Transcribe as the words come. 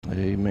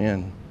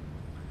Amen.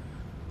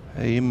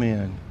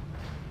 Amen.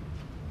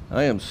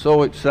 I am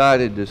so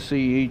excited to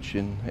see each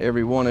and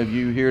every one of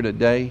you here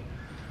today.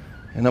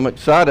 And I'm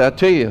excited. I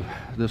tell you,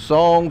 the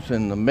songs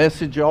and the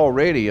message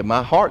already,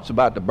 my heart's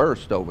about to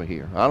burst over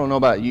here. I don't know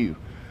about you,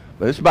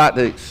 but it's about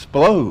to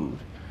explode.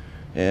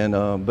 And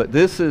but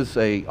this is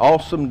an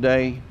awesome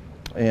day,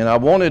 and I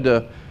wanted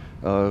to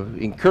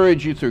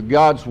encourage you through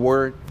God's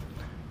Word.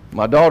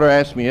 My daughter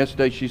asked me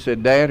yesterday, she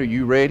said, "Dad, are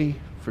you ready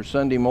for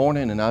Sunday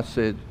morning?" And I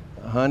said,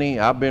 "Honey,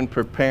 I've been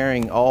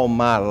preparing all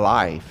my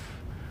life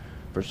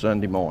for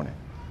Sunday morning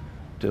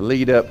to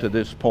lead up to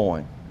this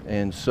point."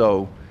 And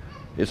so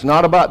it's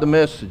not about the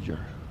messenger,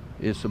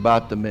 it's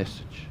about the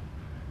message.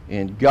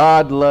 And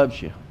God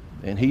loves you,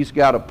 and He's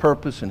got a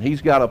purpose, and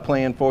He's got a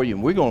plan for you.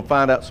 And we're going to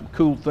find out some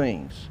cool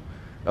things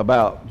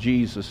about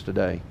Jesus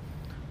today.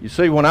 You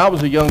see, when I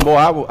was a young boy,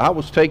 I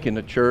was taken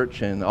to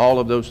church and all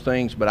of those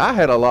things, but I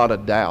had a lot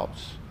of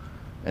doubts,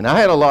 and I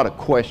had a lot of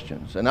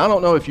questions. And I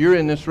don't know if you're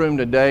in this room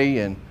today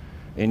and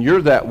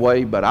you're that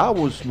way, but I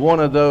was one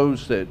of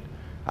those that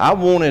I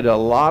wanted a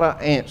lot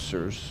of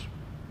answers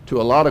to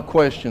a lot of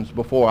questions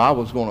before I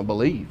was going to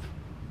believe.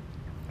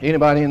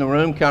 Anybody in the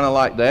room kind of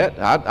like that?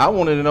 I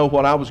wanted to know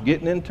what I was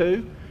getting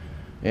into.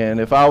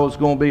 And if I was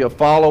going to be a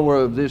follower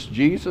of this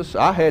Jesus,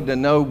 I had to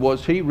know,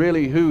 was He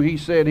really who He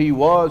said He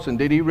was, and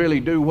did He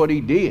really do what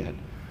He did?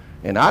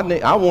 And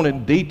I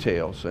wanted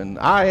details. And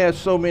I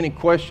asked so many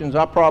questions,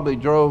 I probably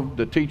drove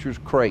the teachers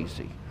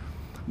crazy.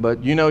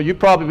 But you know, you've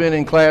probably been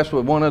in class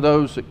with one of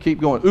those that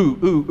keep going, ooh,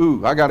 ooh,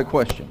 ooh, I got a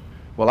question.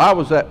 Well, I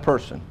was that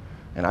person.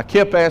 And I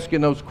kept asking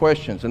those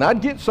questions. And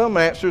I'd get some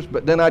answers,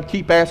 but then I'd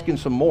keep asking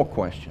some more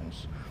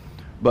questions.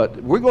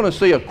 But we're going to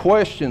see a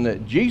question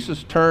that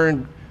Jesus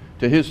turned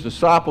to His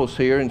disciples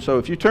here. And so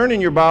if you turn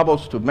in your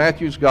Bibles to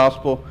Matthew's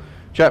Gospel,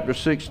 chapter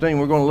 16,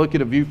 we're going to look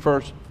at a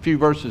few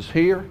verses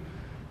here.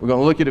 We're going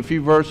to look at a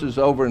few verses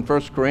over in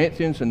 1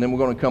 Corinthians, and then we're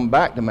going to come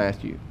back to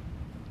Matthew.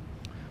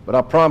 But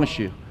I promise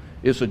you,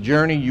 it's a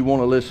journey you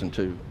want to listen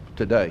to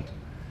today.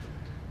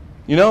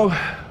 You know,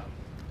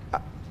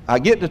 I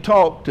get to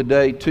talk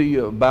today to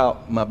you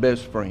about my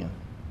best friend.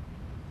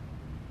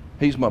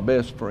 He's my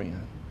best friend.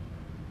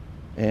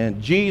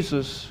 And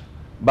Jesus,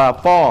 by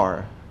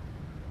far,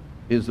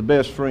 is the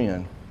best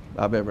friend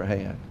I've ever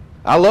had.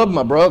 I love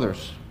my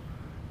brothers.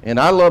 And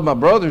I love my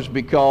brothers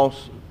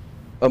because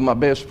of my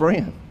best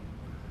friend.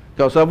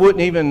 Because I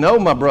wouldn't even know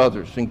my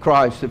brothers in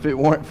Christ if it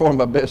weren't for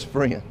my best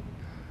friend.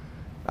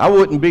 I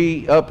wouldn't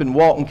be up in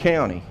Walton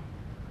County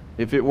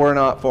if it were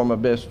not for my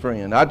best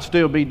friend. I'd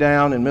still be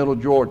down in Middle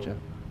Georgia,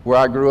 where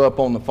I grew up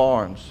on the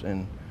farms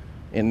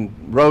and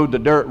rode the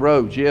dirt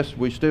roads. Yes,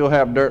 we still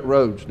have dirt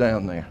roads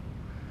down there.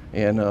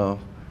 And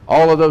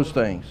all of those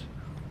things.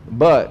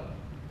 But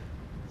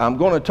I'm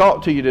going to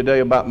talk to you today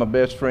about my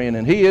best friend.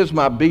 And he is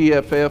my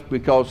BFF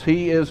because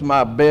he is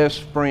my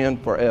best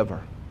friend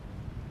forever.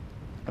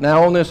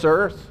 Now on this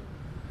earth,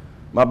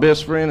 my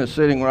best friend is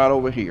sitting right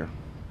over here.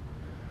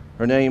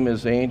 Her name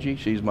is Angie.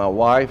 She's my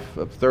wife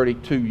of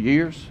 32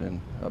 years.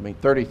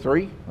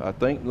 33, I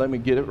think. Let me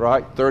get it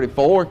right.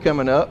 34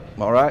 coming up.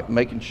 All right,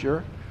 making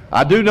sure.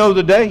 I do know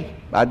the day.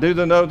 I do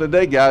know the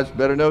day, guys.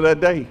 Better know that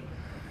day.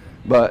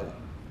 But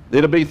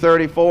it'll be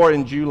 34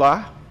 in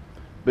July.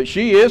 But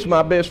she is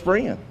my best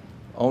friend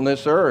on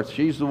this earth.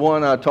 She's the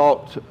one I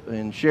talk to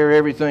and share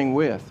everything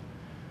with.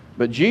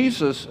 But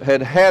Jesus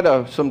had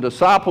some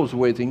disciples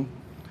with him,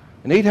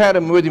 and he'd had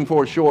them with him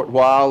for a short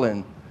while,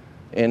 and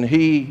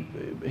he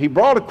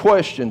brought a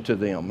question to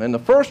them. And the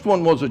first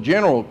one was a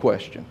general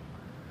question.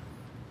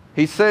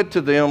 He said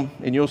to them,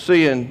 and you'll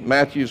see in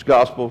Matthew's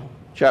Gospel,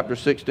 chapter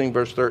 16,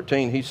 verse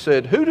 13, he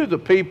said, "Who do the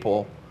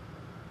people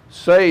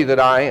say that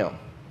I am?"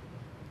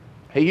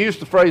 He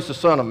used the phrase the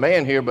Son of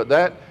Man here, but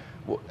that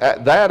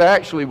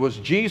actually was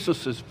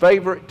Jesus'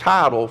 favorite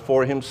title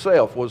for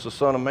himself, was the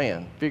Son of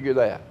Man. Figure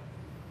that.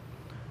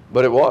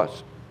 But it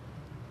was.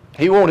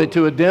 He wanted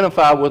to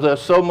identify with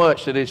us so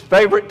much that his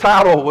favorite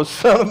title was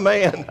Son of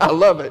Man. I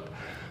love it.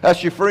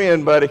 That's your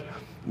friend, buddy.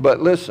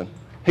 But listen,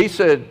 he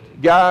said,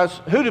 "Guys,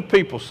 who do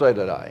people say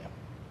that I am?"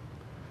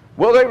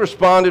 Well, they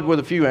responded with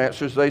a few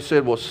answers. They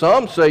said, well,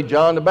 some say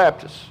John the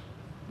Baptist.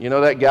 You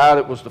know, that guy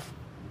that was the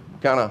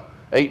kind of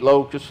ate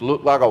locusts,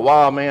 looked like a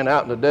wild man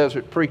out in the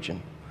desert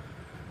preaching.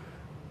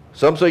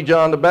 Some say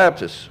John the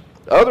Baptist.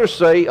 Others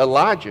say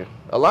Elijah.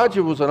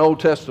 Elijah was an Old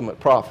Testament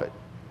prophet.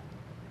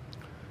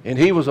 And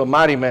he was a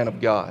mighty man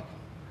of God.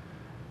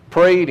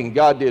 Prayed, and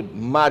God did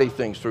mighty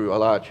things through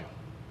Elijah.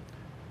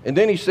 And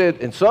then he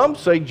said, and some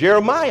say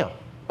Jeremiah,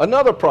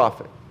 another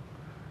prophet.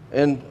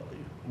 And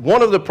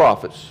one of the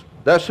prophets,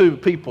 that's who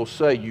people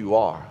say you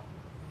are.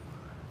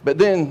 But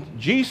then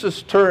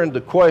Jesus turned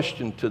the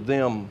question to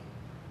them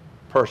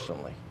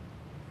personally.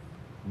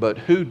 But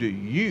who do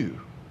you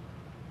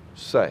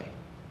say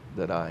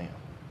that I am?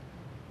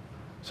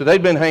 So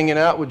they'd been hanging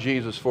out with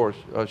Jesus for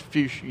a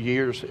few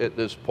years at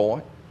this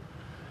point.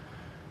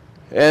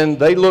 And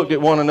they looked at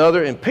one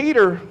another, and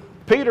Peter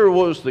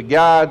was the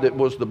guy that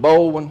was the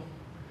bold one.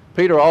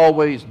 Peter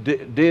always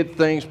did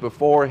things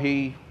before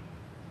he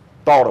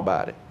thought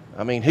about it.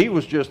 I mean, he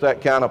was just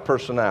that kind of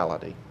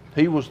personality.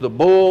 He was the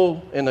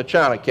bull in the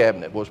china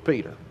cabinet, was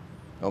Peter.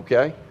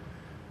 Okay?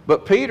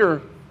 But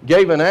Peter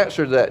gave an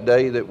answer that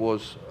day that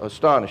was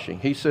astonishing.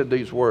 He said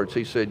these words.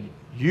 He said,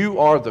 "You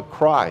are the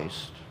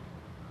Christ,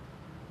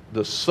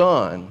 the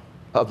Son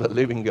of the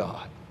living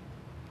God."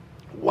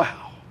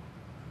 Wow.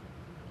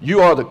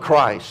 You are the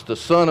Christ, the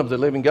Son of the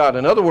living God.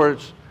 In other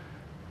words,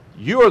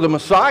 you are the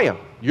Messiah.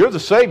 You're the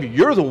Savior.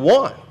 You're the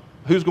one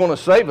who's going to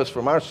save us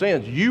from our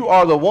sins. You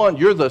are the one.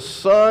 You're the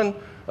Son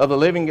of the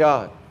living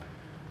God.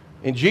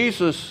 And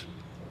Jesus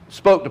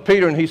spoke to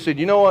Peter and he said,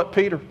 "You know what,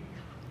 Peter?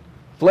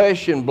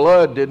 Flesh and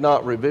blood did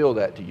not reveal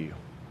that to you,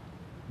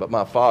 but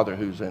my Father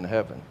who's in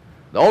heaven."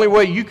 The only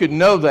way you could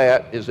know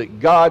that is that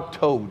God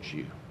told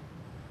you.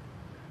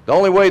 The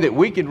only way that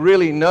we can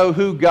really know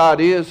who God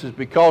is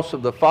because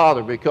of the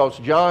Father, because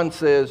John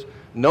says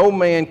no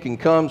man can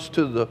come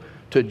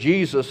to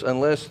Jesus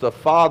unless the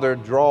Father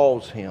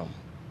draws him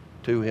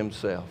to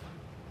himself.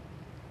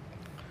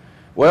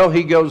 Well,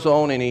 he goes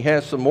on and he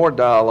has some more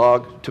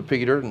dialogue to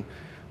Peter,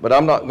 but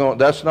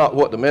that's not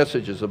what the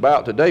message is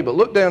about today. But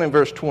look down in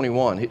verse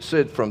 21. It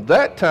said, "From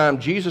that time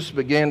Jesus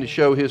began to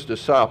show his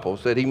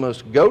disciples that he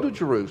must go to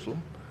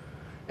Jerusalem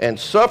and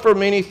suffer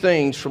many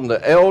things from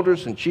the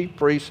elders and chief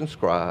priests and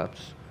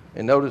scribes,"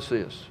 and notice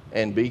this,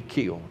 "and be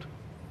killed,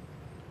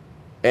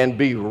 and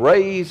be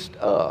raised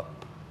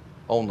up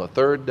on the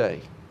third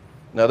day."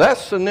 Now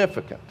that's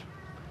significant,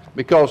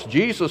 because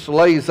Jesus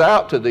lays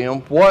out to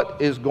them what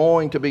is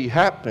going to be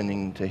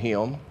happening to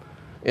him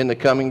in the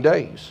coming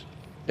days.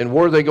 And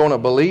were they going to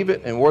believe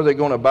it, and were they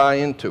going to buy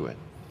into it?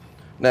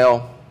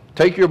 Now,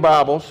 take your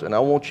Bibles, and I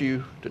want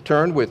you to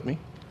turn with me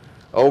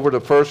over to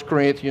 1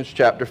 Corinthians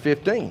chapter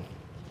 15.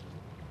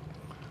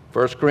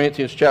 1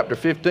 Corinthians chapter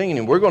 15,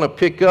 and we're going to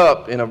pick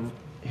up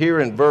here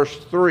in verse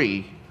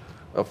 3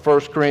 of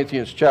 1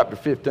 Corinthians chapter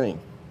 15.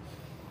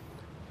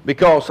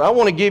 Because I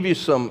want to give you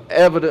some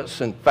evidence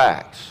and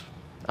facts.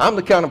 I'm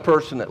the kind of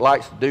person that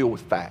likes to deal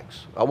with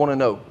facts. I want to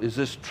know, is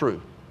this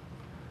true?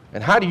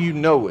 And how do you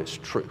know it's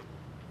true?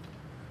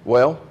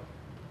 Well,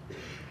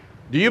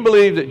 do you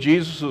believe that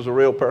Jesus is a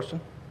real person?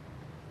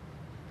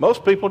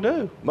 Most people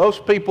do.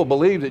 Most people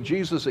believe that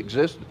Jesus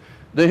existed.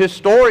 The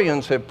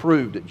historians have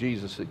proved that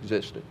Jesus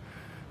existed.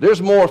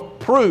 There's more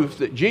proof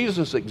that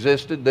Jesus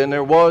existed than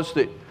there was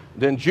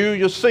than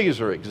Julius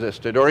Caesar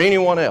existed or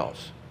anyone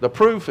else. The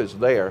proof is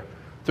there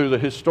through the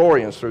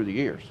historians through the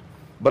years.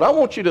 But I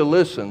want you to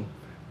listen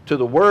to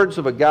the words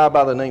of a guy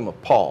by the name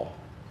of Paul,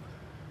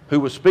 who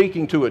was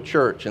speaking to a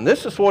church. And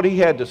this is what he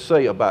had to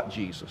say about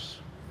Jesus.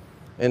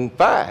 In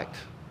fact,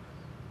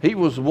 he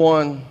was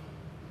one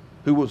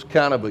who was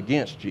kind of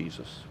against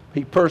Jesus.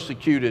 He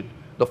persecuted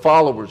the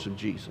followers of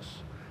Jesus.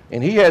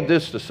 And he had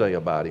this to say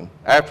about him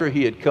after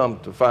he had come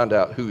to find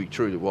out who he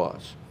truly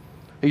was.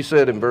 He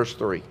said in verse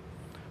 3,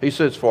 he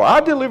says, "For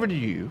I delivered to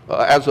you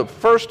as of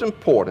first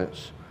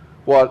importance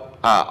what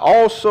I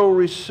also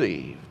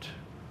received."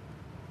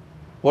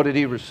 What did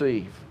he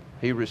receive?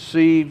 He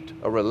received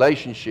a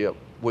relationship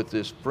with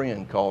this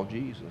friend called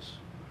Jesus.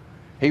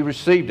 He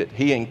received it.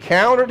 He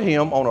encountered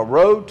him on a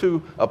road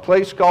to a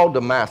place called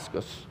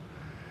Damascus.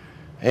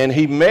 And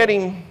he met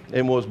him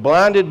and was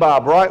blinded by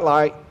a bright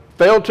light,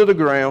 fell to the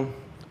ground,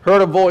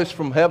 heard a voice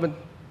from heaven.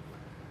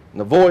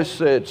 And the voice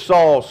said,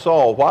 "Saul,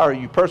 Saul, why are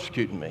you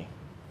persecuting me?"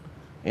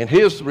 And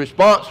his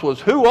response was,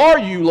 "Who are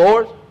you,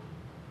 Lord?"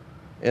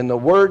 And the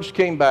words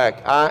came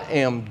back, "I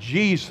am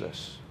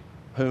Jesus,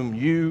 whom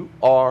you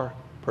are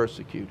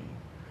persecuting."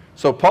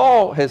 So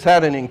Paul has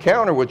had an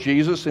encounter with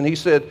Jesus, and he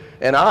said,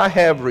 "And I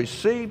have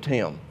received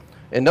him."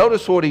 And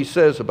notice what he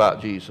says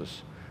about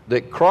Jesus,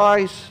 that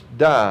Christ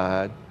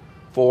died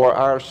for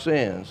our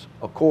sins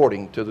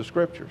according to the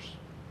Scriptures.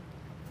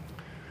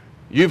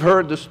 You've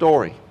heard the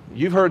story.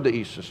 You've heard the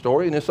Easter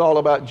story, and it's all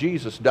about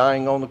Jesus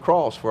dying on the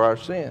cross for our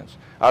sins.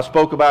 I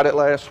spoke about it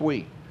last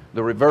week,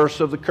 the reverse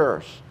of the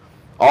curse.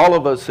 All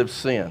of us have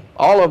sinned.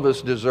 All of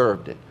us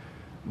deserved it.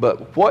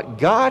 But what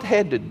God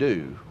had to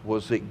do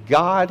was that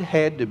God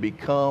had to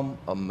become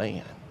a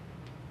man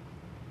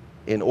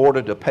in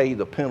order to pay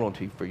the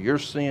penalty for your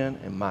sin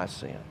and my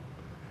sin.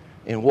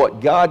 And what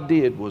God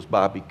did was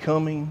by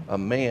becoming a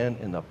man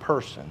in the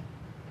person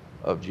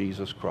of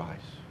Jesus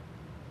Christ.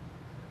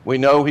 We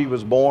know he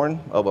was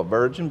born of a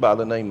virgin by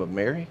the name of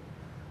Mary.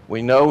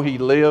 We know he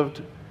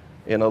lived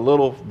in a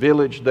little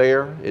village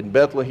there in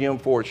Bethlehem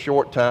for a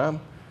short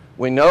time.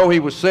 We know he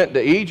was sent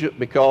to Egypt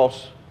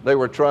because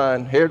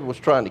Herod was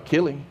trying to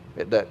kill him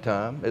at that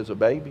time as a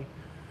baby.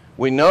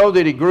 We know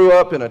that he grew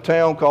up in a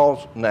town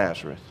called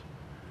Nazareth.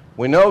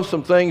 We know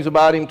some things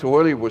about him to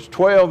where he was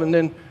 12, and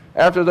then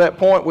after that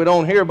point we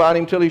don't hear about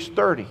him till he's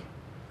 30.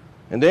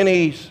 And then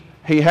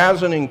he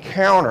has an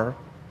encounter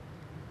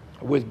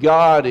with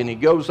God, and he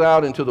goes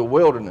out into the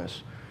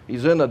wilderness.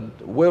 He's in the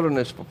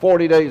wilderness for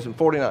 40 days and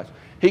 40 nights.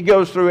 He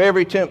goes through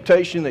every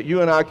temptation that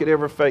you and I could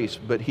ever face,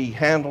 but he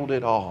handled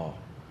it all.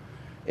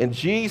 And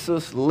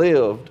Jesus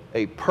lived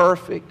a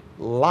perfect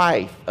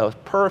life, a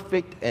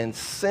perfect and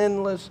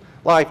sinless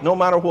life, no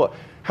matter what.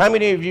 How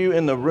many of you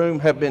in the room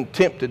have been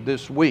tempted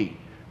this week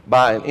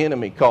by an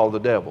enemy called the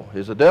devil.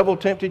 Has the devil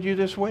tempted you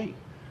this week?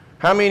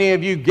 How many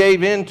of you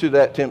gave in to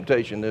that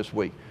temptation this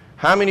week?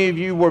 How many of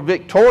you were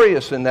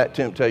victorious in that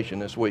temptation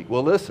this week?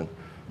 Well, listen,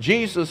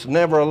 Jesus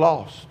never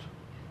lost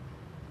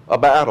a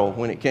battle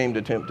when it came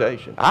to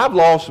temptation. I've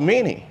lost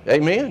many.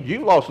 Amen?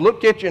 You've lost.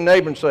 Look at your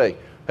neighbor and say,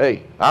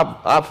 hey,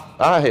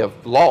 I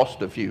have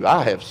lost a few.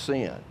 I have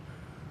sinned.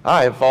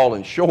 I have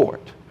fallen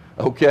short.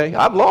 Okay?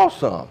 I've lost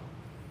some.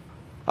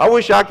 I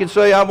wish I could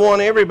say I've won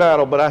every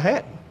battle, but I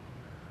hadn't.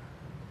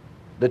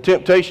 The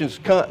temptations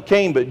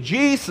came, but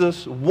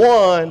Jesus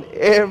won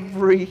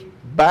every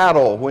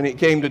battle when it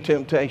came to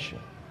temptation.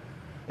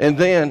 And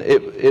then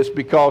it's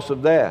because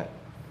of that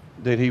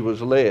he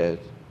was led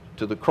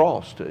to the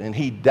cross, and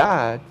he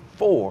died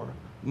for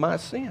my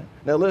sin.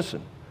 Now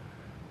listen,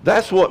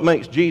 that's what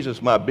makes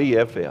Jesus my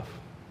BFF.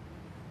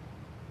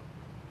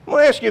 I'm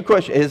going to ask you a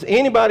question. Has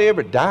anybody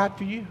ever died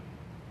for you?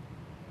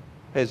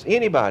 Has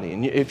anybody?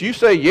 And if you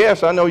say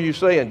yes, I know you're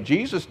saying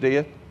Jesus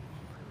did.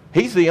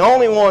 He's the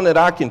only one that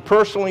I can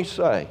personally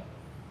say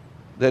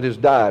that has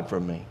died for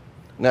me.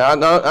 Now,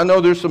 I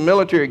know there's some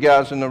military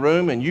guys in the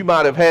room, and you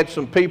might have had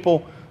some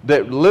people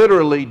that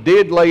literally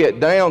did lay it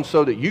down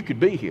so that you could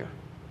be here.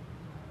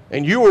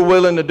 And you were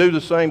willing to do the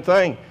same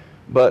thing.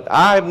 But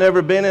I've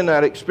never been in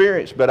that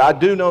experience. But I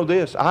do know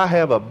this. I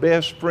have a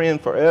best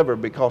friend forever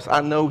because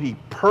I know he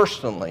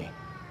personally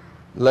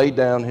laid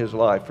down his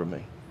life for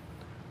me.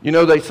 You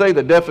know, they say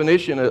the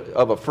definition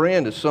of a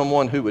friend is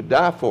someone who would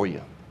die for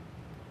you.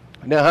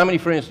 Now, how many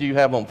friends do you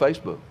have on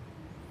Facebook?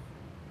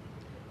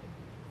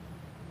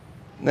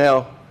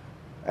 Now,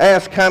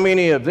 ask how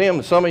many of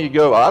them, some of you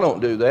go, I don't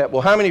do that.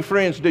 Well, how many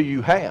friends do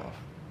you have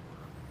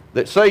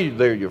that say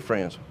they're your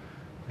friends?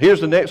 Here's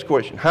the next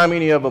question. How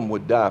many of them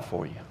would die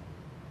for you?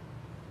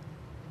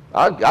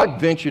 I'd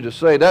venture to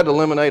say that'd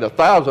eliminate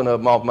 1,000 of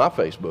them off my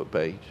Facebook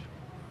page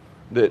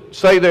that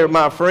say they're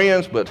my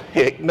friends, but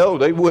heck no,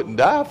 they wouldn't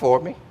die for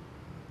me.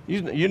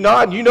 You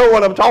know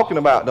what I'm talking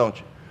about, don't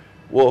you?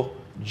 Well,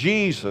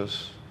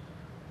 Jesus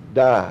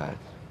died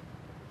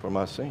for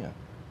my sin.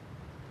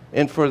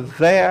 And for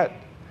that,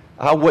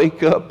 I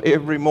wake up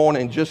every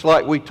morning, just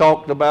like we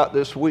talked about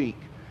this week.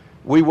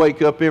 We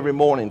wake up every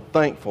morning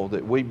thankful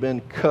that we've been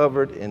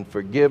covered and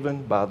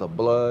forgiven by the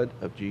blood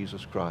of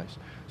Jesus Christ.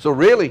 So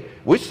really,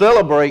 we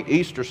celebrate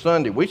Easter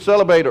Sunday. We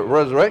celebrate a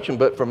resurrection,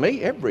 but for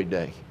me, every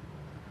day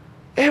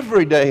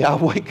I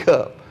wake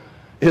up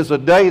is a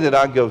day that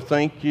I go,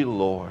 thank you,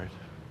 Lord,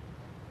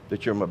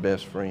 that you're my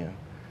best friend.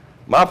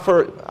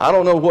 I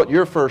don't know what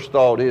your first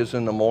thought is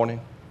in the morning,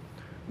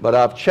 but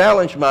I've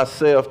challenged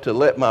myself to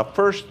let my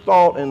first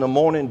thought in the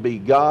morning be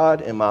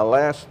God and my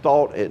last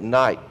thought at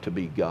night to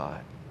be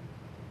God.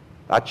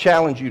 I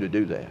challenge you to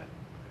do that.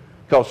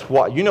 Because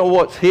you know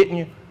what's hitting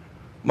you?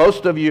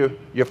 Most of you,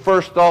 your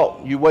first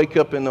thought you wake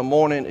up in the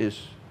morning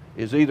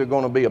is either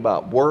going to be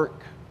about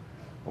work,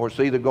 or it's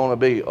either going to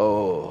be, it's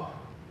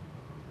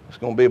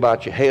going to be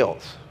about your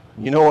health.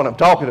 You know what I'm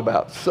talking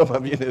about, some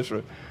of you in this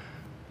room.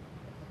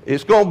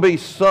 It's going to be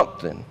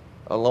something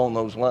along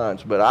those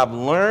lines. But I've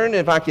learned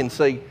if I can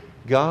say,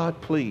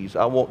 God, please,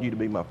 I want you to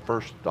be my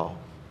first thought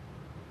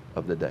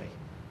of the day.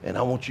 And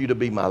I want you to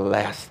be my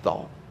last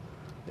thought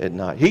at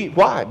night.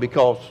 Why?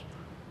 Because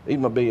he's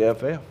my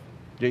BFF.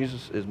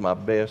 Jesus is my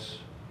best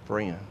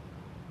friend.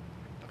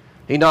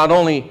 He not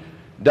only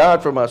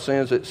died for my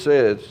sins, it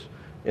says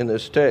in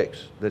this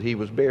text that he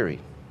was buried.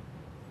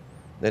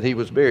 That he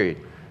was buried.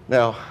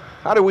 Now,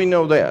 how do we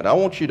know that? I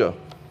want you to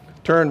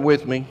turn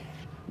with me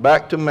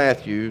back to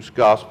Matthew's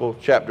Gospel,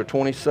 chapter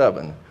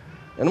 27.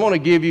 And I want to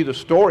give you the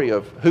story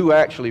of who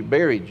actually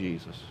buried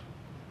Jesus.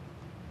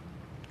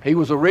 He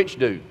was a rich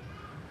dude.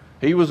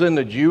 He was in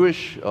the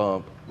Jewish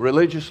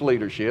religious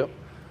leadership,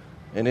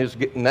 and his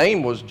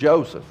name was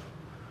Joseph.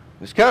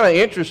 It's kind of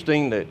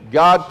interesting that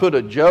God put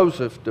a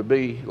Joseph to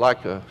be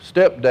like a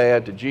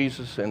stepdad to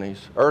Jesus in his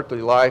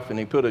earthly life, and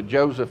he put a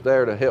Joseph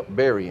there to help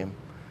bury him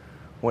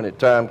when the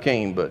time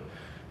came. But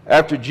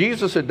after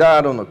Jesus had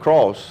died on the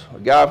cross,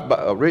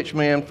 a rich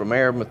man from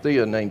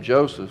Arimathea named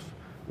Joseph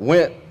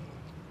went,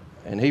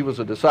 and he was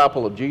a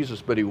disciple of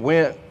Jesus, but he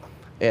went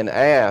and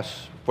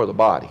asked for the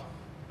body.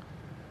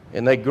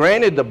 And they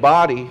granted the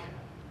body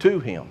to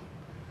him.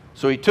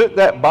 So he took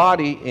that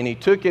body and he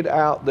took it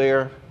out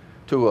there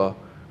to a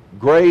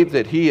grave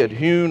that he had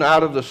hewn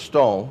out of the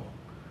stone.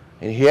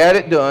 And he had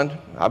it done.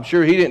 I'm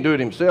sure he didn't do it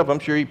himself. I'm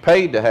sure he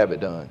paid to have it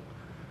done.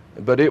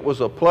 But it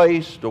was a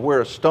place to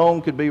where a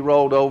stone could be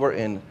rolled over,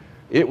 and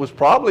it was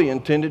probably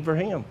intended for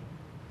him.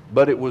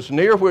 But it was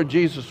near where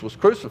Jesus was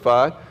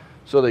crucified.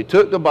 So they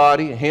took the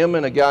body, him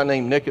and a guy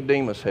named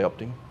Nicodemus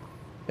helped him,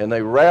 and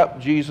they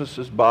wrapped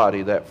Jesus'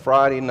 body that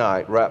Friday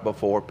night right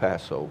before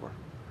Passover.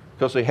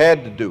 Because they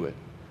had to do it.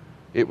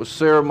 It was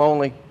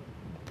ceremonially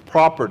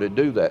proper to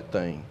do that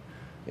thing.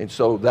 And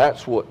so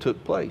that's what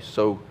took place.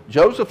 So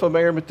Joseph of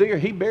Arimathea,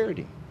 he buried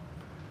him.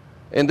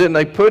 And then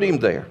they put him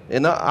there.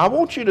 And I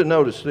want you to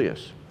notice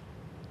this.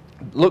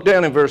 Look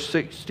down in verse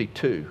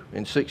 62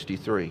 and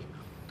 63.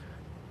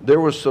 There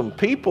were some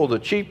people, the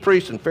chief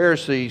priests and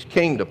Pharisees,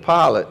 came to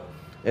Pilate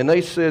and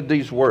they said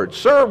these words,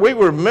 "Sir, we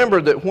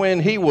remember that when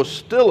he was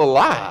still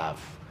alive,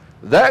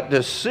 that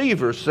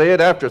deceiver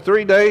said, 'After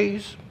 3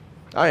 days,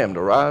 I am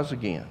to rise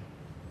again.'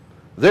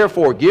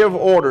 Therefore, give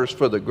orders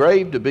for the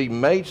grave to be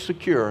made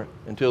secure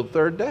until the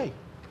 3rd day."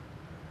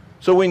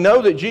 So we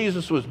know that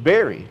Jesus was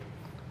buried.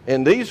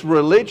 And these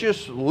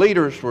religious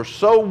leaders were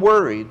so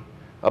worried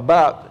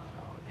about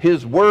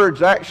his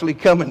words actually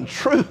coming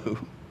true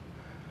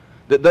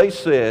that they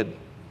said,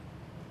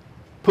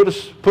 put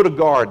a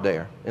guard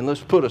there and let's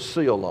put a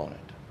seal on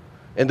it.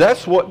 And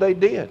that's what they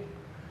did.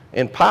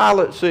 And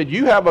Pilate said,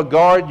 "You have a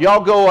guard, y'all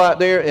go out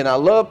there." And I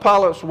love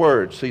Pilate's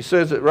words. He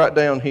says it right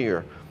down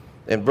here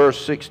in verse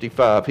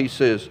 65. He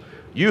says,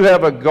 "You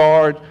have a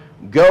guard,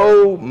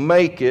 go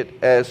make it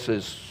as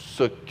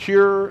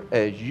secure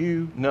as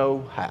you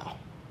know how."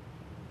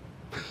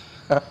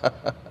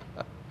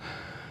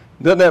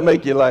 Doesn't that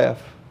make you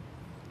laugh?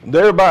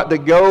 They're about to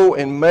go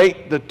and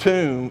make the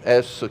tomb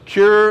as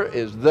secure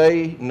as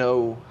they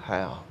know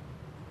how.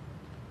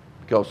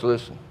 Because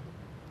listen,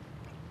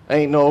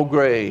 ain't no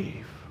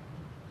grave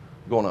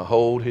going to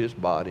hold his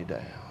body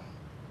down.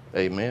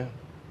 Amen.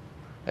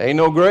 Ain't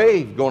no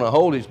grave going to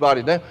hold his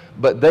body down.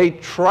 But they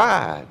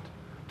tried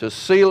to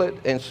seal it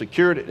and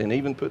secured it and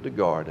even put the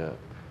guard up.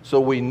 So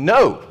we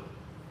know,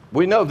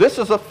 this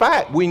is a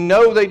fact. We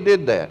know they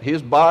did that.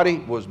 His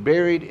body was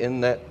buried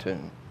in that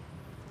tomb.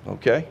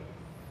 Okay?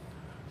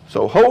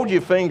 So hold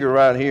your finger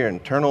right here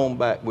and turn on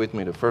back with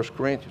me to 1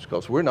 Corinthians,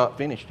 because we're not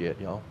finished yet,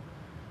 y'all.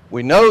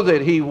 We know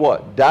that he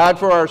what? Died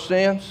for our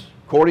sins,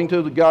 according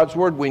to God's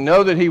word. We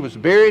know that he was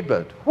buried,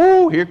 but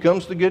here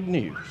comes the good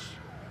news.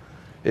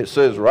 It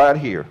says right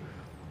here,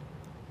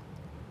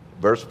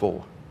 verse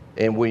 4,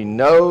 "And we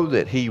know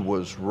that he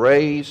was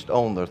raised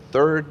on the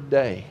 3rd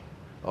day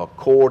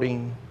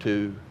according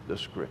to the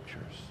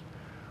Scriptures."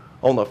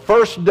 On the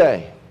first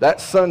day, that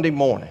Sunday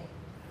morning,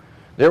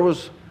 there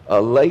was a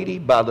lady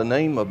by the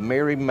name of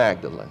Mary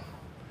Magdalene.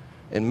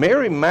 And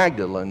Mary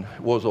Magdalene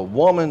was a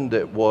woman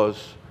that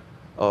was,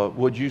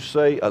 would you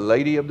say, a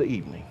lady of the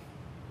evening.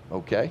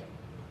 Okay?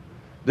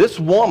 This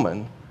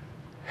woman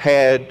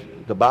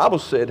had, the Bible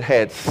said,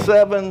 had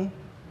 7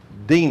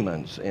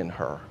 demons in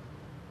her.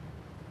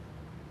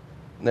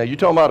 Now, you're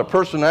talking about a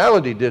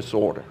personality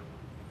disorder.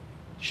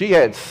 She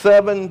had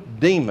 7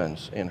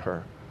 demons in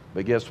her.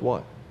 But guess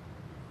what?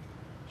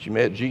 She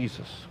met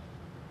Jesus.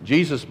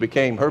 Jesus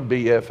became her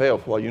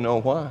BFF. Well, you know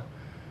why?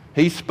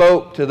 He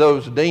spoke to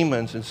those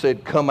demons and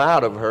said, "Come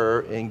out of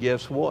her," and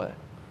guess what?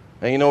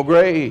 Ain't no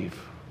grave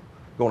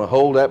going to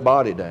hold that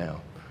body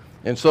down.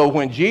 And so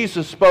when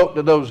Jesus spoke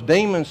to those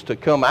demons to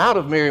come out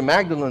of Mary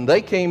Magdalene,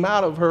 they came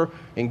out of her,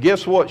 and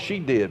guess what she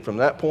did from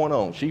that point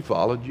on? She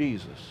followed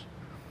Jesus.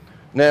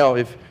 Now,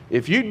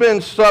 if you'd been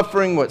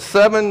suffering with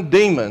 7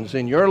 demons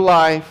in your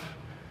life,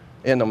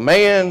 and a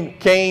man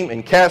came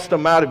and cast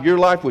them out of your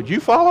life, would you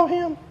follow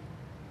him?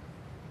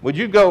 Would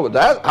you go with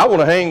that? I want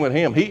to hang with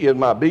him. He is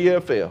my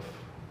BFF.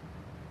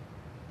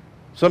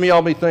 Some of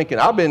y'all be thinking,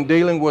 I've been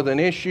dealing with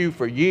an issue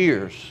for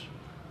years.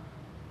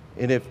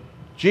 And if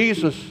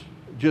Jesus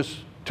just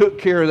took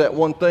care of that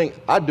one thing,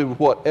 I'd do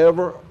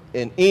whatever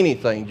and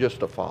anything just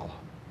to follow.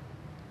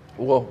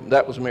 Well,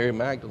 that was Mary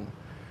Magdalene.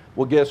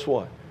 Well, guess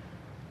what?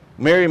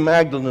 Mary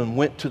Magdalene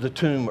went to the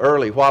tomb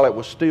early while it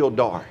was still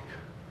dark.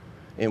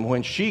 And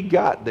when she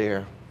got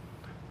there,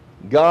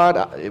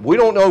 God, we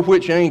don't know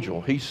which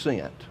angel he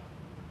sent,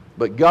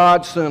 but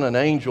God sent an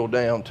angel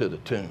down to the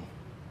tomb.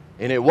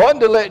 And it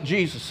wasn't to let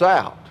Jesus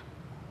out.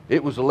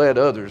 It was to let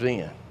others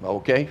in,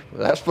 okay?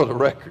 That's for the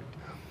record.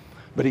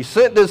 But he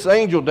sent this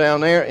angel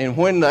down there, and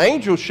when the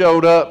angel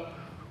showed up,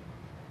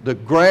 the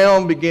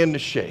ground began to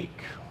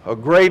shake. A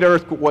great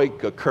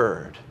earthquake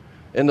occurred,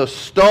 and the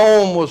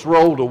stone was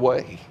rolled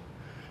away.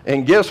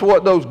 And guess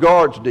what those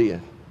guards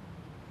did?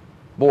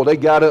 Boy, they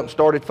got up and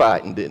started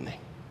fighting, didn't they?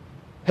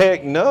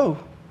 Heck no.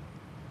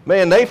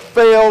 Man, they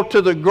fell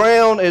to the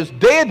ground as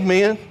dead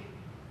men.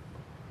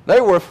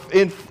 They were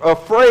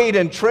afraid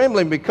and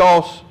trembling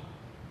because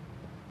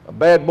a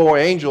bad boy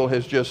angel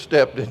has just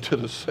stepped into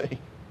the sea.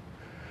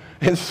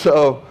 And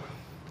so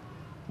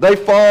they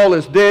fall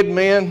as dead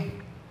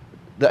men.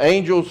 The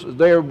angels,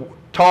 they're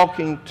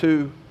talking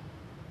to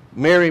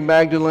Mary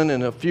Magdalene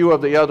and a few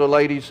of the other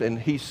ladies, and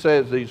he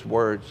says these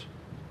words,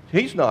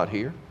 "He's not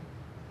here.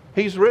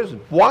 He's risen.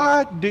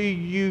 Why do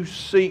you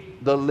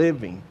seek the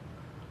living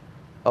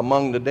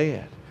among the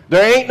dead?"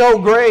 There ain't no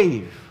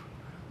grave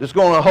that's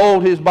going to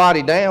hold his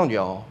body down,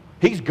 y'all.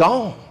 He's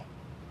gone.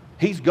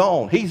 He's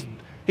gone.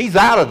 He's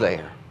out of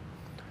there.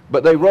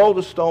 But they rolled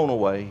the stone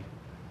away,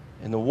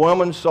 and the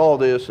woman saw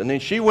this, and then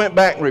she went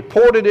back and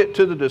reported it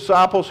to the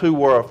disciples, who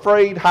were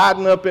afraid,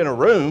 hiding up in a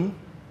room.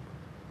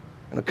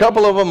 And a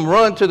couple of them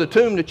run to the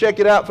tomb to check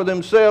it out for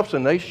themselves,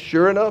 and they,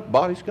 sure enough,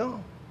 body's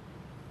gone.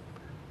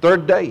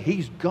 3rd day,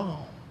 he's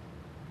gone.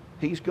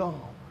 He's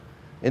gone.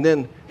 And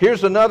then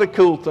here's another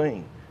cool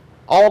thing.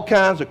 All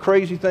kinds of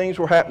crazy things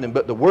were happening,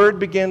 but the word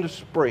began to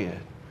spread.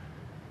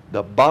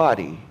 The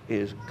body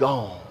is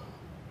gone.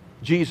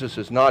 Jesus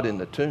is not in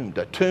the tomb.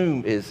 The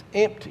tomb is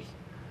empty.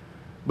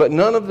 But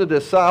none of the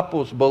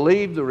disciples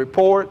believed the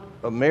report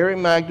of Mary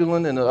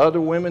Magdalene and the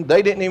other women.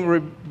 They didn't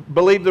even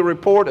believe the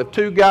report of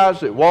two guys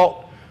that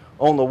walked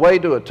on the way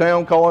to a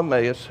town called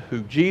Emmaus,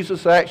 who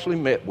Jesus actually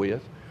met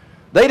with.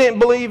 They didn't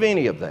believe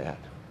any of that.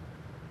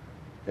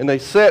 And they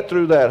sat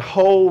through that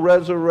whole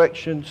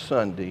Resurrection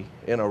Sunday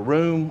in a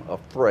room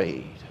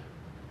afraid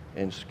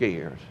and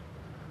scared,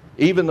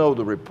 even though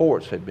the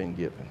reports had been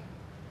given.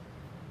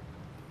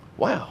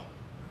 Wow.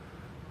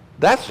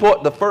 That's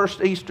what the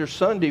first Easter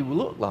Sunday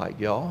looked like,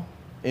 y'all,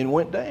 and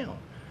went down.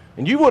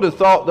 And you would have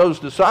thought those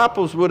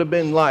disciples would have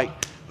been like,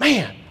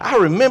 man, I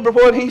remember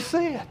what he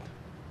said.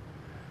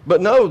 But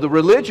no, the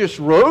religious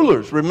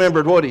rulers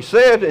remembered what he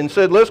said and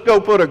said, let's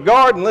go put a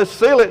guard and let's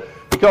seal it,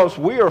 because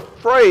we're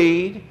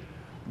afraid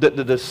that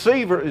the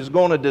deceiver is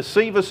going to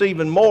deceive us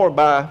even more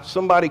by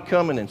somebody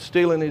coming and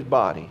stealing his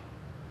body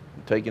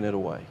and taking it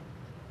away.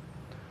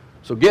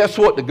 So guess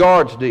what the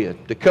guards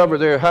did to cover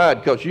their hide?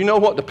 Because you know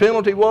what the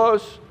penalty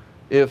was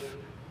if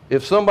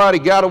somebody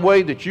got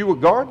away that you were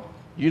guarding?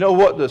 You know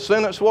what the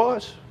sentence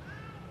was?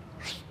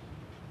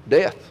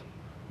 Death.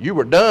 You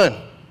were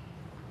done.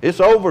 It's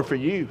over for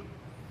you.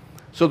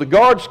 So the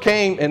guards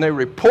came and they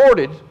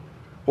reported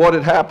what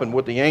had happened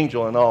with the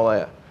angel and all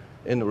that.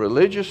 And the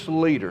religious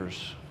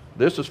leaders,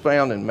 this is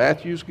found in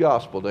Matthew's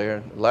gospel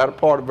there, the latter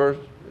part of verse,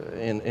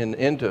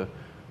 into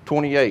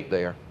 28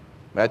 there,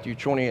 Matthew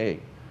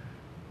 28.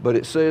 But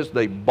it says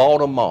they bought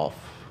them off.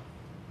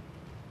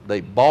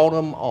 They bought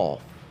them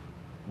off.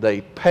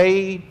 They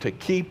paid to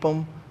keep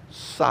them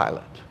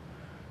silent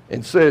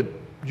and said,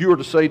 you are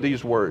to say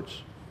these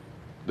words,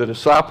 the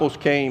disciples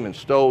came and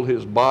stole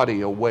his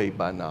body away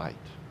by night.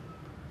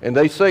 And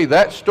they say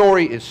that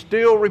story is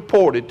still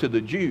reported to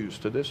the Jews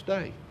to this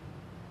day.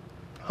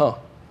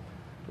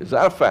 Is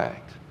that a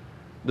fact?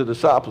 The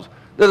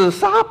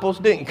disciples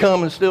didn't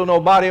come and steal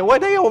nobody away.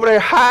 They over there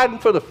hiding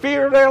for the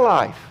fear of their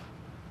life.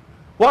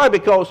 Why?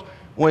 Because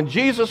when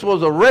Jesus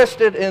was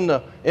arrested in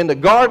the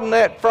garden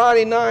that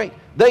Friday night,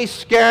 they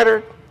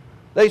scattered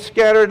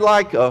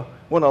like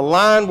when a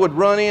lion would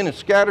run in and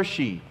scatter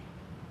sheep.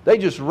 They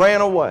just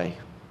ran away.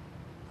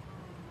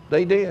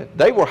 They did.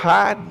 They were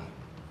hiding.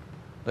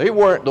 They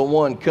weren't the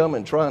one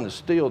coming trying to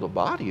steal the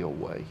body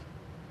away.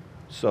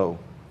 So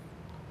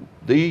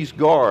these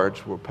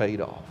guards were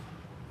paid off.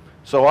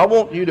 So I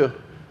want you to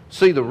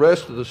see the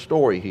rest of the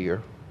story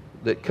here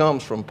that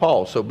comes from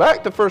Paul. So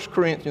back to 1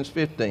 Corinthians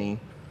 15,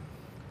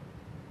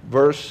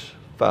 verse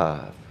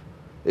 5.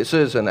 It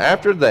says, and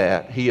after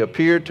that he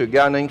appeared to a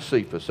guy named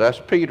Cephas. That's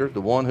Peter,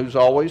 the one who's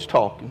always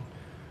talking.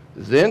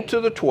 Then to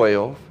the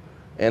 12.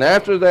 And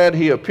after that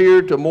he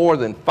appeared to more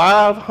than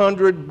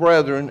 500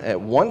 brethren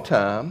at one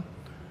time,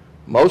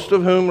 most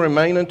of whom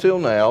remain until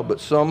now,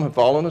 but some have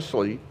fallen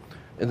asleep.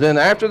 And then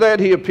after that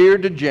he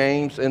appeared to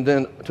James, and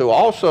then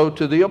also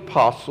to the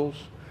apostles.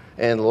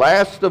 And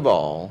last of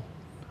all,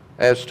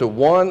 as to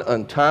one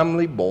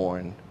untimely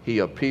born, he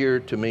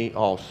appeared to me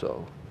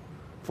also.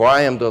 For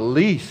I am the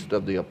least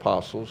of the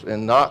apostles,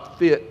 and not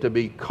fit to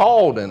be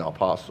called an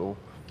apostle.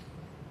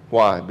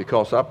 Why?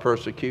 Because I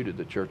persecuted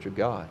the church of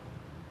God.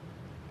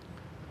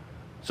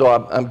 So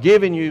I'm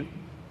giving you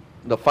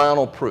the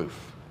final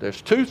proof.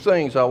 There's two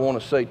things I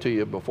want to say to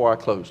you before I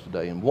close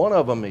today. And one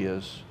of them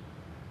is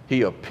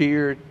he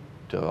appeared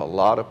to a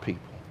lot of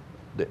people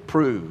that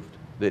proved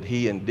that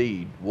he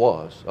indeed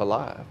was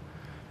alive.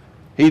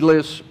 He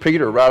lists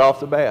Peter right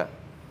off the bat.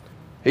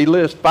 He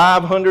lists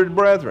 500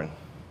 brethren.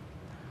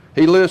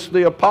 He lists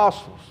the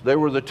apostles. There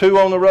were the two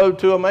on the road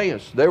to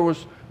Emmaus. There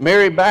was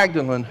Mary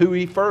Magdalene, who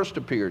he first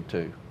appeared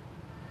to.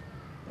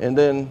 And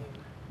then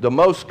the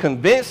most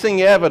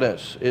convincing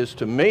evidence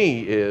to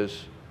me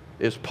is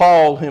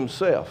Paul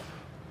himself.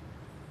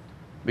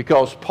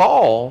 Because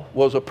Paul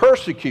was a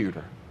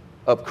persecutor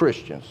of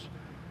Christians.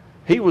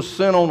 He was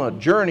sent on a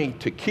journey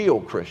to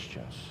kill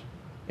Christians.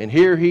 And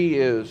here he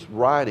is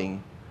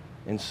writing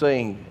and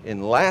saying,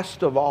 and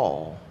last of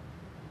all,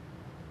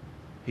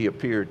 he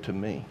appeared to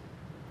me.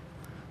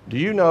 Do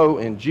you know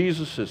in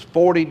Jesus'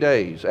 40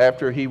 days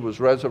after he was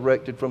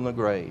resurrected from the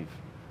grave,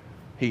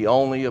 he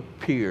only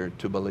appeared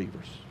to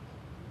believers.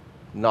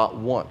 Not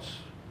once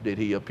did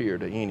he appear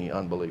to any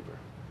unbeliever.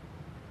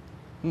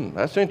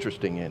 That's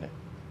interesting, isn't it?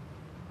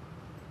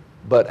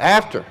 But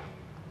after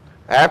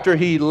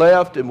he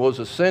left and was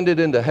ascended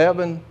into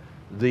heaven,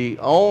 the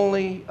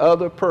only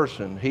other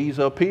person he's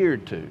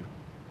appeared to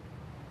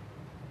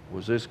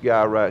was this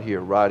guy right here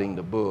writing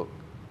the book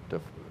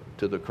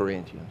to the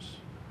Corinthians.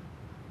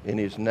 And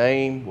his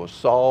name was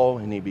Saul,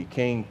 and he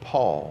became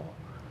Paul.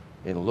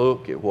 And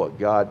look at what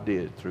God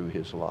did through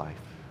his life.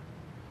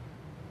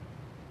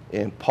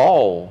 And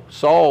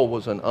Saul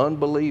was an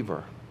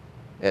unbeliever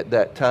at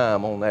that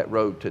time on that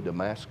road to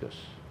Damascus.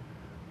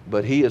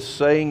 But he is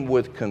saying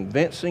with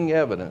convincing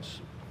evidence,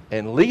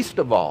 and least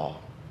of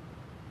all,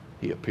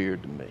 he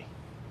appeared to me.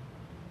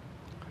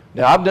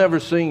 Now, I've never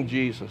seen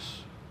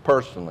Jesus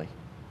personally,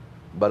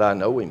 but I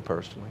know him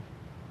personally.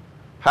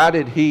 How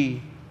did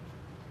he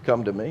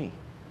come to me?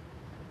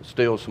 A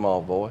still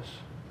small voice.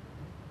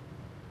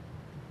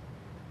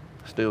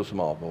 Still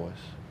small voice.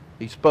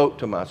 He spoke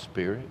to my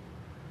spirit.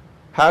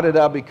 How did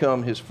I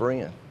become his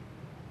friend?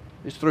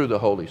 It's through the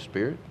Holy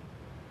Spirit.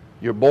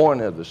 You're born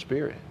of the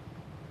Spirit.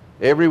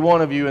 Every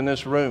one of you in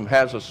this room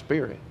has a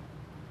spirit.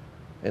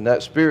 And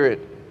that spirit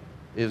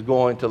is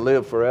going to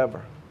live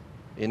forever.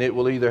 And it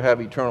will either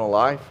have eternal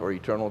life or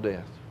eternal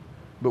death.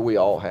 But we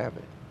all have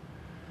it.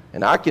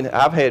 And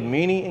I've had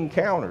many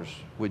encounters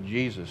with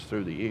Jesus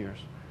through the years.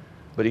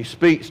 But he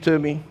speaks to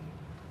me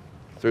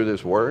through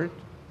this word.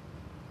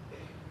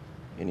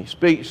 And he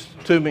speaks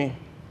to me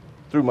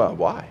through my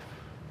wife.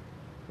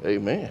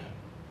 Amen.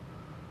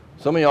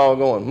 Some of y'all are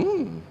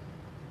going,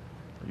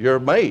 your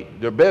mate,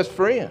 your best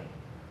friend.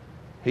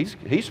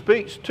 He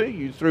speaks to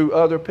you through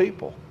other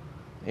people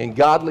in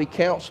godly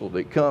counsel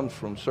that comes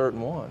from certain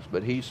ones.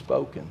 But he's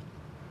spoken.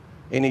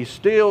 And he's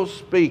still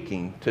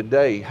speaking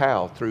today.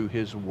 How? Through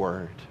his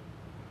word.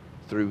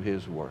 Through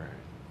his word.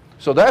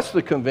 So that's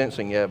the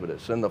convincing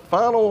evidence. And the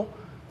final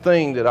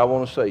thing that I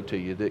want to say to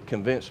you that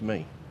convinced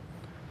me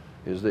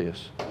is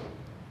this.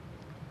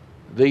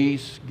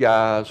 These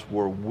guys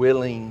were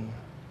willing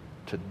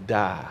to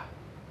die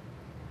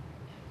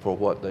for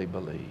what they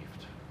believed.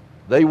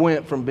 They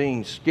went from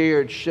being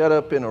scared, shut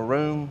up in a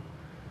room,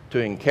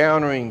 to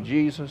encountering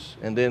Jesus,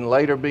 and then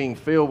later being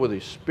filled with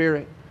his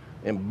Spirit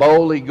and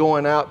boldly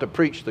going out to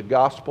preach the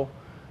gospel.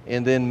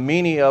 And then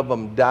many of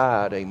them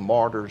died a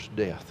martyr's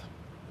death.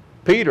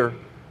 Peter,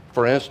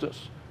 for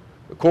instance,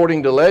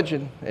 according to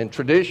legend and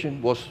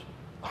tradition, was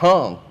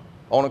hung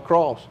on a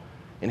cross.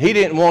 And he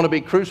didn't want to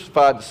be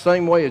crucified the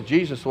same way as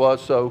Jesus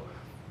was, so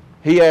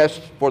he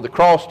asked for the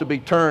cross to be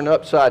turned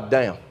upside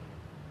down.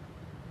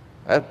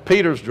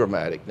 Peter's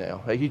dramatic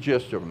now. He's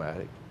just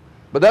dramatic.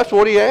 But that's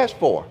what he asked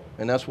for,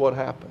 and that's what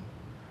happened.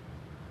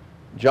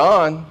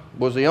 John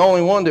was the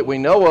only one that we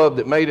know of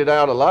that made it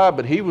out alive,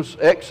 but he was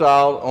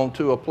exiled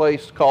onto a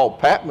place called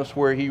Patmos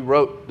where he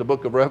wrote the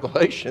book of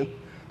Revelation,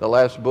 the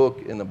last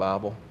book in the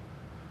Bible.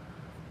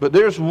 But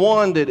there's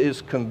one that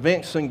is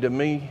convincing to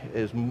me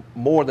as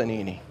more than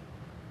any.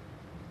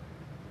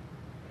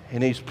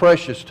 And he's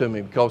precious to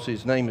me because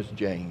his name is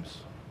James.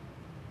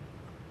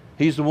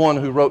 He's the one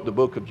who wrote the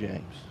book of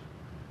James.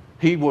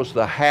 He was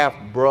the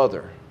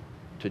half-brother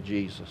to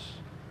Jesus.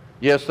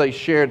 Yes, they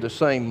shared the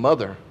same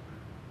mother,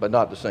 but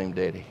not the same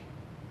daddy.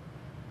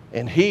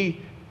 And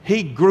he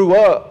grew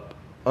up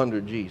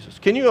under Jesus.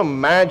 Can you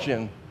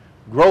imagine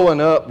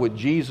growing up with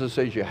Jesus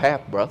as your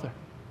half-brother?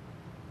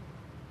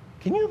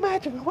 Can you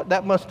imagine what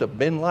that must have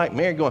been like?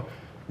 Mary going,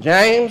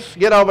 James,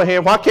 get over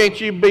here. Why can't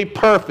you be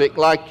perfect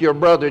like your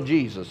brother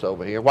Jesus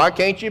over here? Why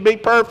can't you be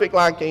perfect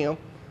like him?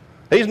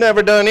 He's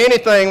never done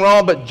anything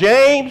wrong, but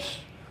James,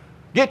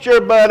 get your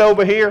butt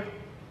over here.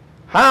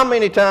 How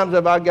many times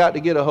have I got to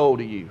get a hold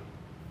of you?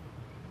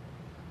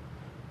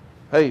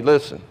 Hey,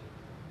 listen.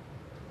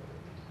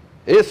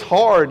 It's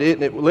hard,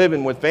 isn't it,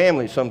 living with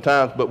family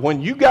sometimes, but when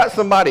you got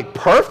somebody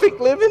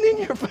perfect living in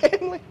your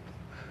family,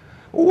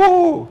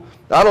 whoa.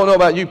 I don't know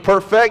about you,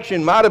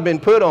 perfection might have been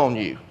put on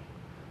you.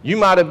 It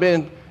might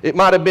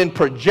have been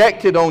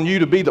projected on you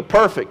to be the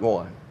perfect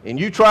one. And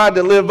you tried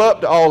to live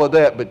up to all of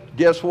that, but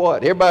guess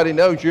what? Everybody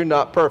knows you're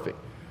not perfect.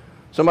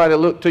 Somebody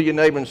look to your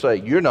neighbor and say,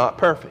 you're not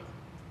perfect.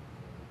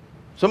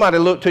 Somebody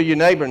look to your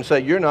neighbor and say,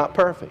 you're not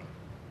perfect.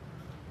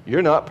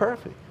 You're not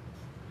perfect.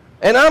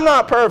 And I'm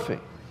not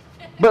perfect.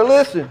 But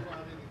listen,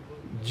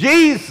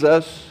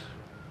 Jesus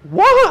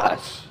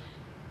was.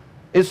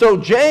 And so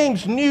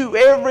James knew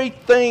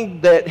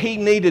everything that he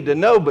needed to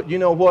know. But you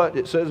know what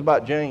it says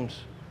about James?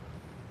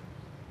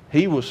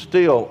 He was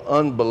still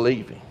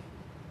unbelieving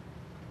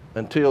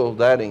until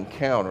that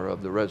encounter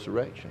of the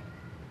resurrection.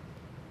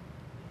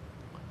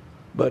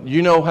 But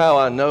you know how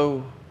I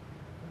know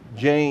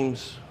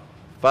James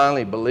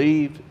finally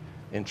believed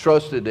and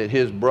trusted that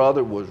his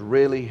brother was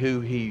really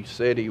who he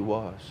said he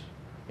was,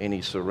 and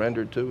he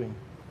surrendered to him?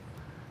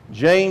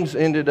 James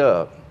ended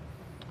up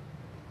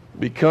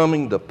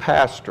becoming the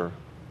pastor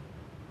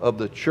of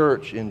the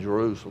church in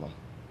Jerusalem.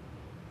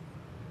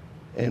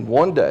 And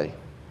one day,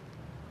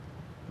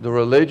 the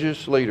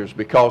religious leaders,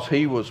 because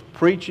he was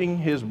preaching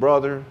his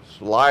brother's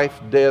life,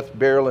 death,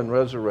 burial, and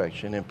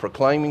resurrection and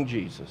proclaiming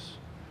Jesus,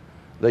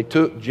 they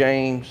took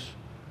James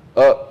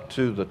up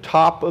to the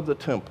top of the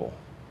temple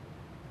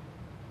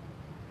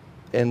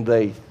and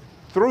they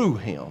threw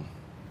him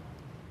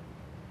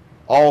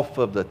off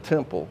of the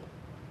temple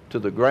to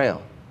the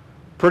ground,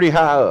 pretty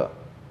high up.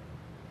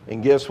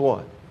 And guess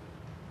what?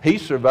 He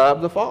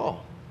survived the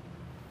fall.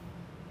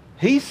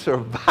 He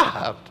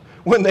survived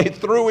when they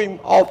threw him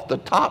off the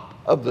top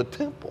of the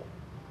temple.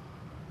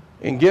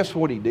 And guess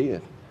what he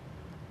did?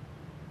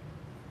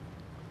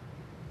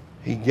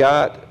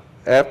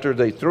 After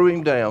they threw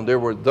him down, there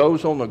were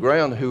those on the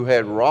ground who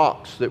had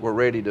rocks that were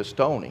ready to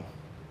stone him.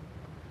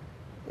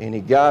 And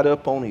he got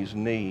up on his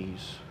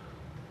knees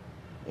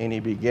and he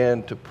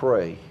began to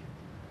pray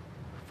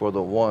for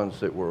the ones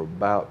that were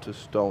about to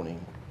stone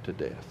him to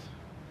death.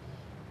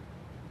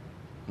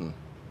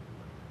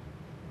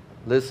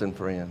 Listen,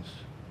 friends,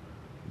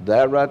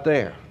 that right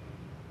there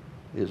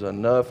is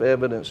enough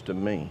evidence to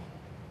me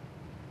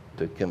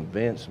to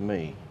convince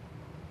me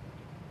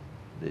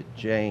that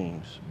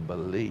James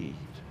believed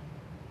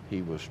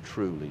he was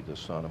truly the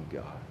Son of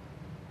God.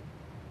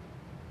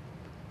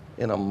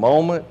 In a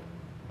moment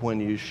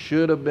when you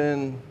should have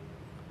been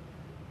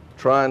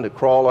trying to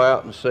crawl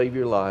out and save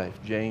your life,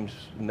 James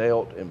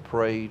knelt and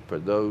prayed for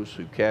those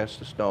who cast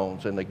the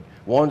stones. And the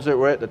ones that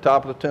were at the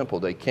top of the temple,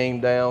 they came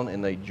down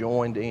and they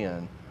joined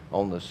in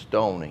on the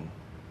stoning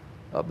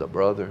of the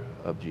brother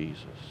of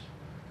Jesus,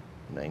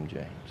 named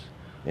James.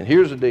 And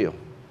here's the deal.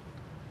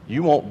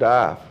 You won't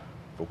die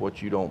for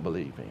what you don't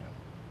believe in.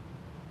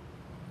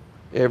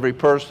 Every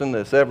person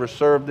that's ever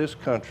served this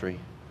country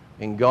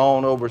and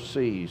gone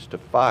overseas to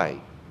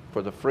fight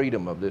for the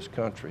freedom of this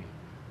country,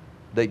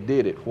 they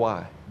did it.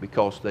 Why?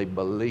 Because they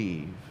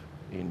believe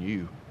in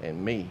you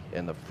and me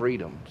and the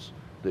freedoms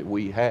that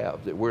we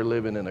have, that we're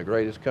living in the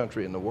greatest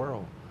country in the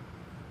world.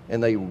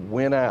 And they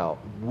went out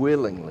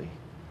willingly,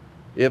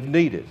 if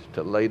needed,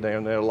 to lay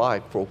down their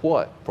life for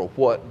what? For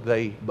what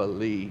they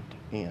believed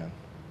in.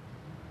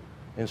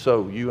 And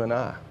so you and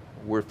I,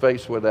 we're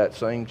faced with that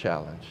same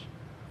challenge.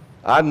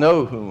 I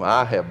know whom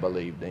I have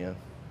believed in,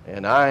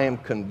 and I am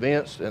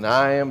convinced and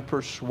I am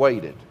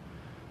persuaded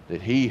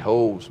that he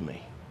holds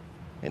me,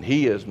 and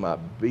he is my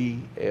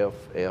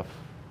BFF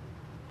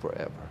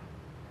forever.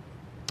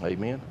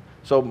 Amen.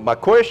 So my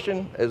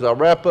question as I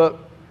wrap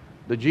up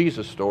the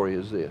Jesus story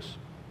is this.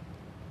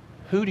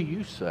 Who do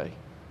you say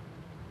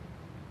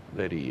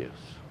that he is?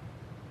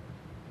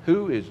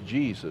 Who is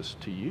Jesus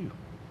to you?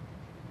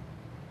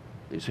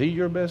 Is he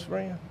your best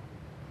friend?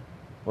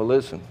 Well,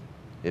 listen,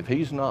 if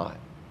he's not,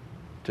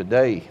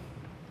 today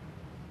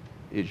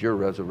is your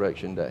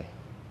resurrection day.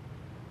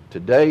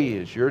 Today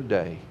is your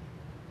day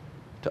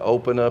to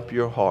open up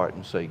your heart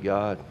and say,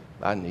 God,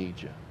 I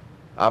need you.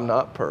 I'm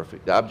not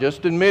perfect. I've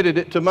just admitted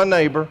it to my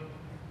neighbor.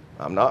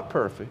 I'm not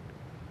perfect.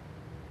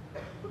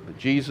 But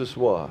Jesus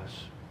was,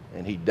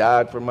 and he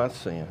died for my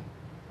sin.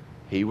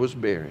 He was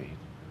buried,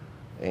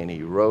 and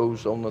he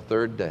rose on the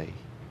third day.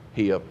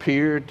 He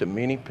appeared to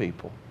many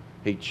people.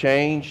 He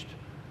changed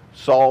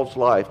Saul's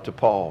life to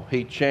Paul.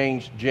 He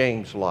changed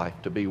James' life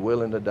to be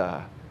willing to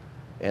die.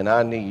 And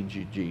I need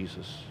you,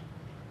 Jesus,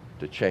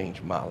 to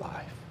change my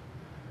life.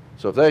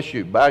 So if that's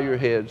you, bow your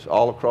heads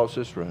all across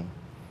this room.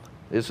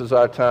 This is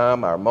our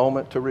time, our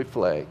moment to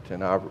reflect,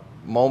 and our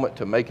moment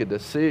to make a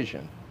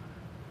decision.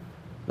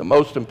 The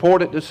most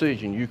important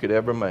decision you could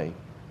ever make.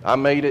 I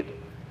made it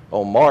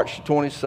on March 27th.